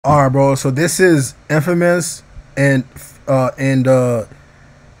All right, bro. So this is Enphamus and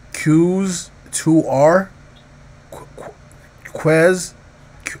Quez2rr. Quez,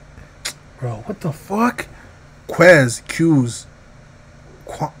 bro. What the fuck?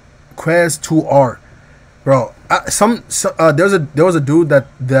 Quez2rr, bro. There was a dude that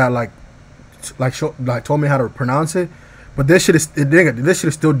told me how to pronounce it, but this shit is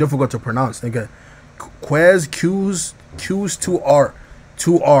still difficult to pronounce, nigga. Quez2rr.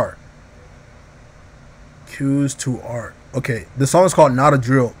 2R. Quez2rr. Okay, the song is called Not a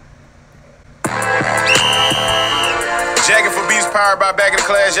Drill. Jackin for Veeze, powered by Back in the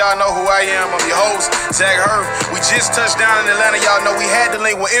Class. Y'all know who I am. I'm your host, Jackin. We just touched down in Atlanta. Y'all know we had to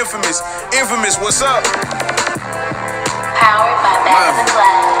link with Enphamus. Enphamus, what's up? Powered by Back in the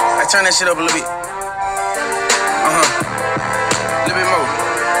Class. I turn that shit up a little bit. A little bit more.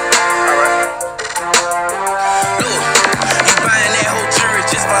 Alright. Look, you buying that whole jury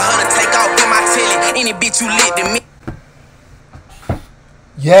just for her to take off in my telly. Any bitch you lit to me.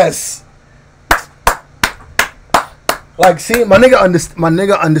 Yes. Like, see, my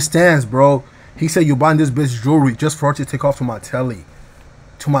nigga understands, bro. He said you buying this bitch jewelry just for her to take off to my telly.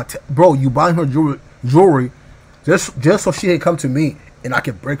 Bro, you buying her jewelry just so she can come to me and I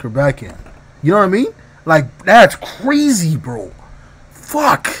can break her back in. You know what I mean? Like, that's crazy, bro.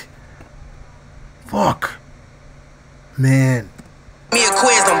 Fuck. Man. Me and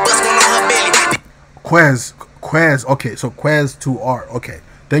Quez don't bust one on her belly. Quez. Okay, so Quez2rr. Okay.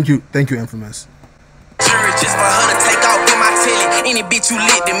 Thank you, Enphamus. Just for her to take off in my telly. Any bitch you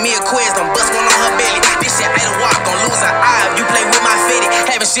lit, then me and Quez don't bust one on her belly. This shit ain't a walk, gon' lose an eye if you play with my fetty.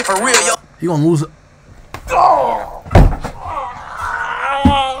 Having shit for real, yo. He gonna lose it.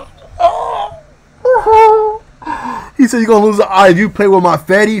 He said you gonna lose an eye if you play with my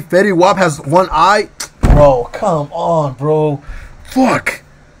Fetty. Fetty Wap has one eye. Bro, come on, bro. Fuck.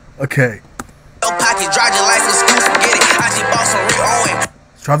 Okay. Your pocket drive you like some school spaghetti. I just bought some real Owen.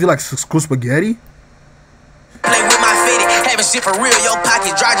 Drive you like school spaghetti? Play with my fetty. Having shit for real. Your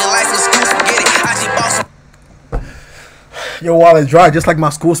pocket drive you like some school spaghetti. I just bought some. Your wallet dry just like my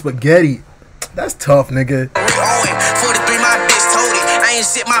school spaghetti. That's tough, nigga. Real Owen. 43, my bitch told it. I ain't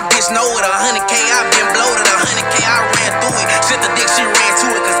shit, my bitch know it. 100K, I been bloated. 100K, I ran through it. Shit the dick, she ran to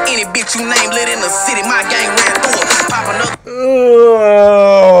it. Cause any bitch you name lit in the city, my gang ran through it. Pop another.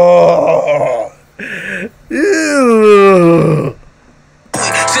 Ew.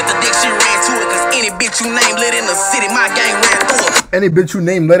 Shit the dick, she ran to it. Cause any bitch you name lit in the city, my gang ran through it. Any bitch you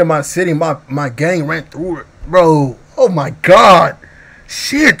name lit in my city, my gang ran through it. Bro, oh my god.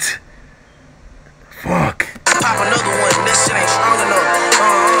 Shit. Fuck. Pop another one, this shit ain't strong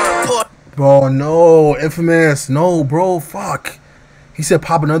enough. Bro, no, Enphamus, no, bro, fuck. He said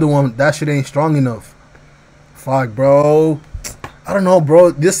pop another one, that shit ain't strong enough. Fuck, bro. I don't know,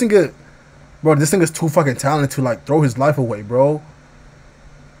 bro. This nigga's too fucking talented to like throw his life away, bro.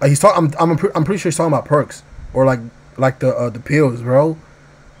 Like he's talking, I'm pretty sure he's talking about perks or like the pills, bro.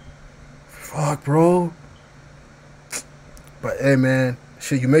 Fuck, bro. But hey, man,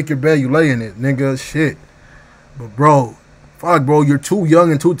 shit, you make your bed, you lay in it, nigga. Shit. But bro, fuck, bro, you're too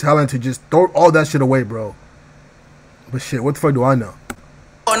young and too talented to just throw all that shit away, bro. But shit, what the fuck do I know?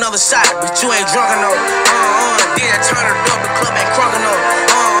 Another shot, but you ain't drunk enough. Then turn it up, the club ain't crunk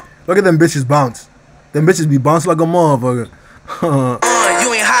enough. Look at them bitches bounce. Them bitches be bouncing like a motherfucker. You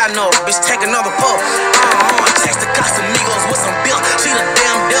ain't high enough, bitch, take another puff. Text the Casamigos with some bill. She the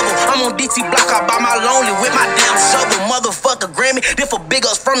damn devil. I'm on DT block out by my lonely with my damn shovel. Motherfucker Grammy, this for big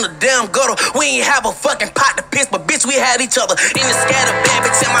ups from the damn gutter. We ain't have a fucking pot to piss, but bitch, we had each other. In the scatter bad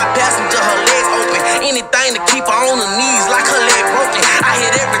bitch, and my passenger, her legs open. Anything to keep her on her knees like her leg broken. I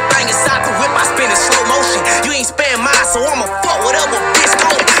hit everything inside the whip, I spin in slow motion. You ain't spend mine, so I'ma fuck whatever bitch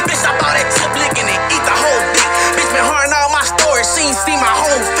going. Bitch, I bought that tip licking and eat the whole dick. Bitch been harding all my stories, she ain't see my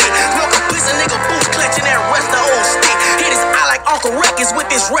whole fit. Smoke a piece of nigga boots clutching that rest of old stick. Hit his eye like Uncle Ruckus with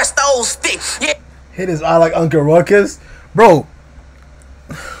this rest of old stick. Yeah. Hit his eye like Uncle Ruckus? Bro.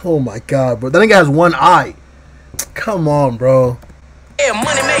 Oh my god, bro. That nigga has one eye. Come on, bro. Yeah,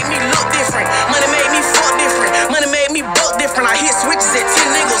 money made me look different. Money made me fuck different. Money made me buck different. I hit switches at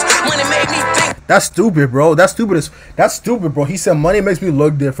 10 niggas. Money made me think. That's stupid, bro. That's stupid, bro. He said money makes me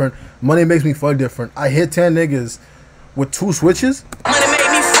look different. Money makes me fuck different. I hit 10 niggas with 2 switches. Money made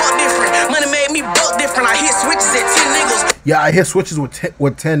me fuck different. Money made me buck different. I hit switches at 10 niggas. Yeah, I hit switches with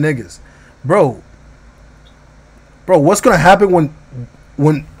 10 niggas. Bro, what's gonna happen when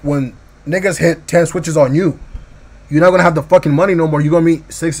niggas hit 10 switches on you? You're not gonna have the fucking money no more. You're gonna be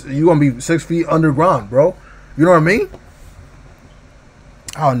 6 feet underground, bro. You know what I mean?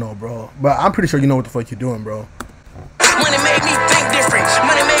 I don't know, bro. But I'm pretty sure you know what the fuck you're doing, bro. Money made me think different.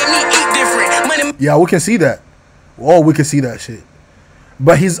 Money made Yeah, we can see that. Oh, we can see that shit.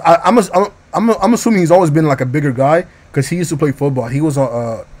 But I'm assuming he's always been like a bigger guy because he used to play football. He played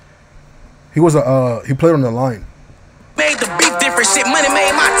on the line. Made the beef different shit. Money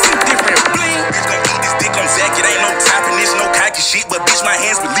made my teeth different. Bling. Bitch gon' eat this dick on Jack. It ain't no tapping this, no cocky shit. But bitch, my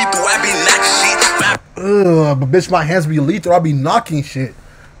hands be lethal. I be knocking shit. But bitch, my hands be lethal. I be knocking shit,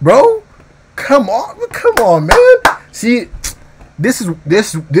 bro. Come on, man. See, this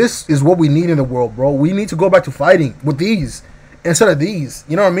is what we need in the world, bro. We need to go back to fighting with these instead of these.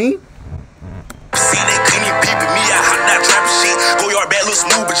 You know what I mean? See, they couldn't even peep at me. I hopped out trapping shit. Go yard back, look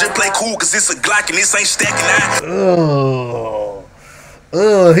smooth, but just play cool, cause it's a Glock and this ain't stacking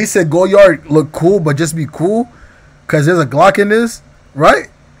out. He said go yard look cool, but just be cool, cause there's a Glock in this, right? Me,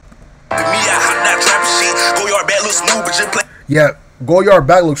 I hopped out trapping shit. Go yard back, look smooth, but just play. Yeah, go yard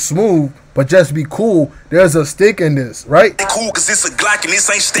back looks smooth, but just be cool. There's a stick in this, right? Cool, cause it's a Glock and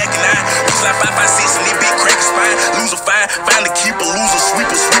this ain't stacking out. Lose like 5.56 and they big crack spine. Lose a fine, find the keeper, lose a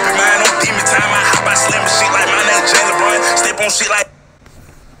sweeper, sweeping mine on demon time. I hop out slamming shit like my name Jay LeBron. Step on shit like.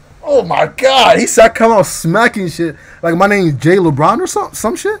 Oh my God, he said come out smacking shit like my name is Jay LeBron or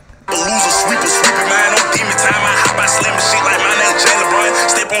some shit. Lose a sweeper, sweeping mine on demon time. I hop out slamming shit like my name Jay LeBron.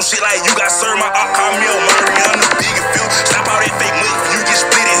 Step on shit like you got served my art, call me on murder me on the big and feel. Stop all that fake money, you get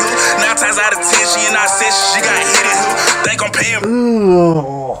split in here. 9 times out of 10, she in our session, she got hit in here. Think I'm paying.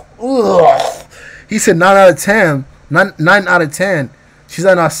 He said 9 out of 10. 9 out of 10. She's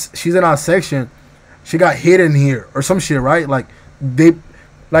in our section. She got hit in here or some shit, right? Like they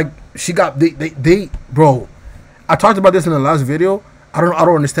bro. I talked about this in the last video. I don't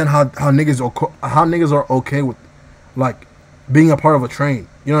understand how niggas are okay with like being a part of a train.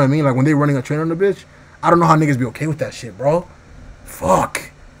 You know what I mean? Like when they running a train on the bitch. I don't know how niggas be okay with that shit, bro.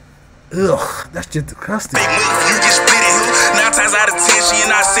 Fuck. Ugh, that's just disgusting. Big move, you get split in here. 9 times out of 10, she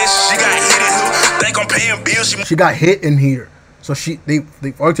in our session, she got hit in here. Think I'm paying bills. She got hit in here, so they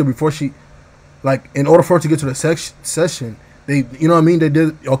fucked her before she, like, in order for her to get to the session, they, you know what I mean? They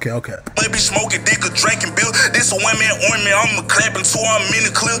did okay. Maybe smoking dick or drinking bill. This a 1-man ornament. I'm a clapping to I'm in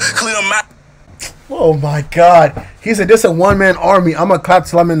the clear my. Oh my God, he said this a 1-man army. I'm a clap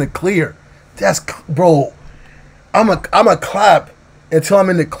till I'm in the clear. That's bro. I'm a clap until I'm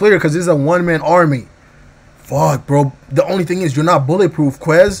in the clear because this is a 1-man army. Fuck, bro. The only thing is you're not bulletproof,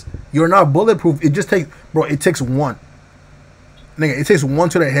 Quez. You're not bulletproof. It just takes, bro. It takes one. Nigga, it takes one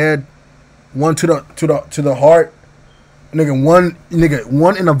to the head, one to the heart. Nigga, one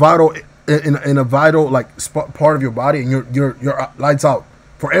in a vital like part of your body, and you're lights out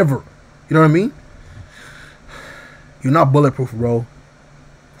forever. You know what I mean? You're not bulletproof, bro.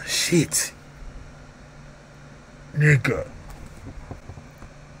 Shit. Nigga.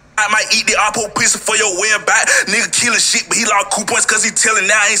 I might eat the oppo pizza for your win back. Nigga killing shit, but he lost coupons cause he telling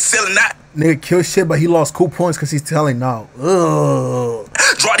now, ain't selling that. Nigga kill shit, but he lost cool points cause he's telling now. Ugh.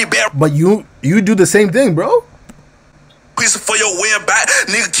 Draw the bear. But you do the same thing, bro. Pizza for your win back.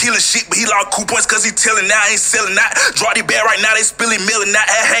 Nigga killing shit, but he lost coupons cause he telling now, ain't selling that. Draw the bear right now, they spilling milling that.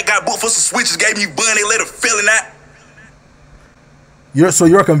 Had got booked for some switches, gave me bun, they let her feeling that. You're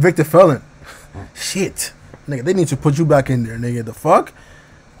a convicted felon. Shit. Nigga, they need to put you back in there, nigga. The fuck?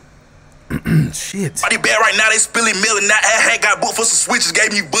 Shit. Draw the bear right now, they spilling milling that. Had got booked for some switches,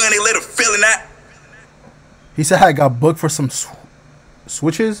 gave me bun, they let her feeling that. He said I got booked for some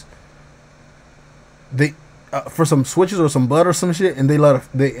switches. They for some switches or some blood or some shit, and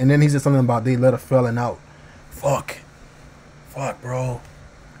and then he said something about they let a felon out. Fuck, bro.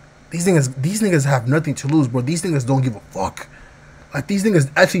 These niggas have nothing to lose, bro. These niggas don't give a fuck. Like these niggas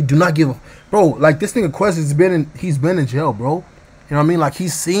actually do not give a bro. Like this nigga Quez has been in jail, bro. You know what I mean? Like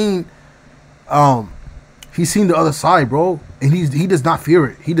he's seen the other side, bro, and he does not fear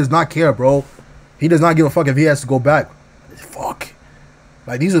it. He does not care, bro. He does not give a fuck if he has to go back. Fuck.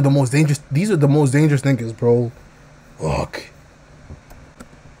 Like these are the most dangerous niggas, bro. Fuck.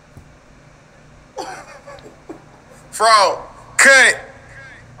 Fraud. Cut.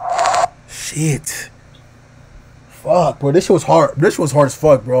 Shit. Fuck, bro. This shit was hard. This shit was hard as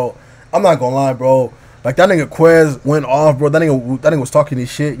fuck, bro. I'm not gonna lie, bro. Like that nigga Quez went off, bro. That nigga was talking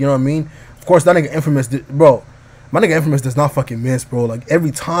this shit. You know what I mean? Of course, that nigga Enphamus, bro. My nigga Enphamus does not fucking miss, bro. Like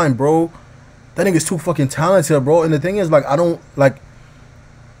every time, bro. That nigga's too fucking talented, bro. And the thing is, like, I don't want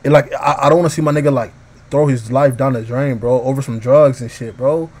to see my nigga like throw his life down the drain, bro, over some drugs and shit,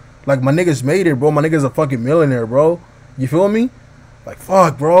 bro. Like my nigga's made it, bro. My nigga's a fucking millionaire, bro. You feel me? Like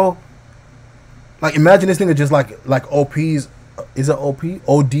fuck, bro. Like imagine this nigga just like OP's, is it OP?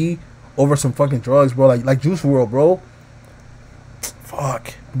 OD over some fucking drugs, bro. Like Juice WRLD, bro.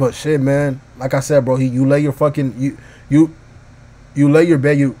 Fuck. But shit, man. Like I said, bro. You lay your fucking you lay your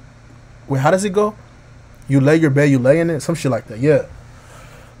bed. Wait, how does it go? You lay your bed, you lay in it, some shit like that. Yeah.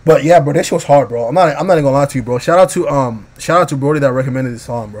 But yeah, bro, this shit was hard, bro. I'm not even gonna lie to you, bro. Shout out to Brody that recommended this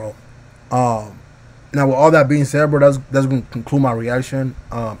song, bro. Now with all that being said, bro, that's gonna conclude my reaction.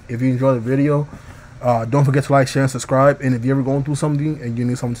 If you enjoyed the video, don't forget to like, share, and subscribe. And if you're ever going through something and you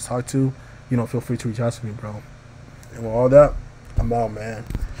need someone to talk to, you know, feel free to reach out to me, bro. And with all that, I'm out, man.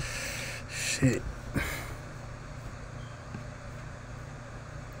 Shit.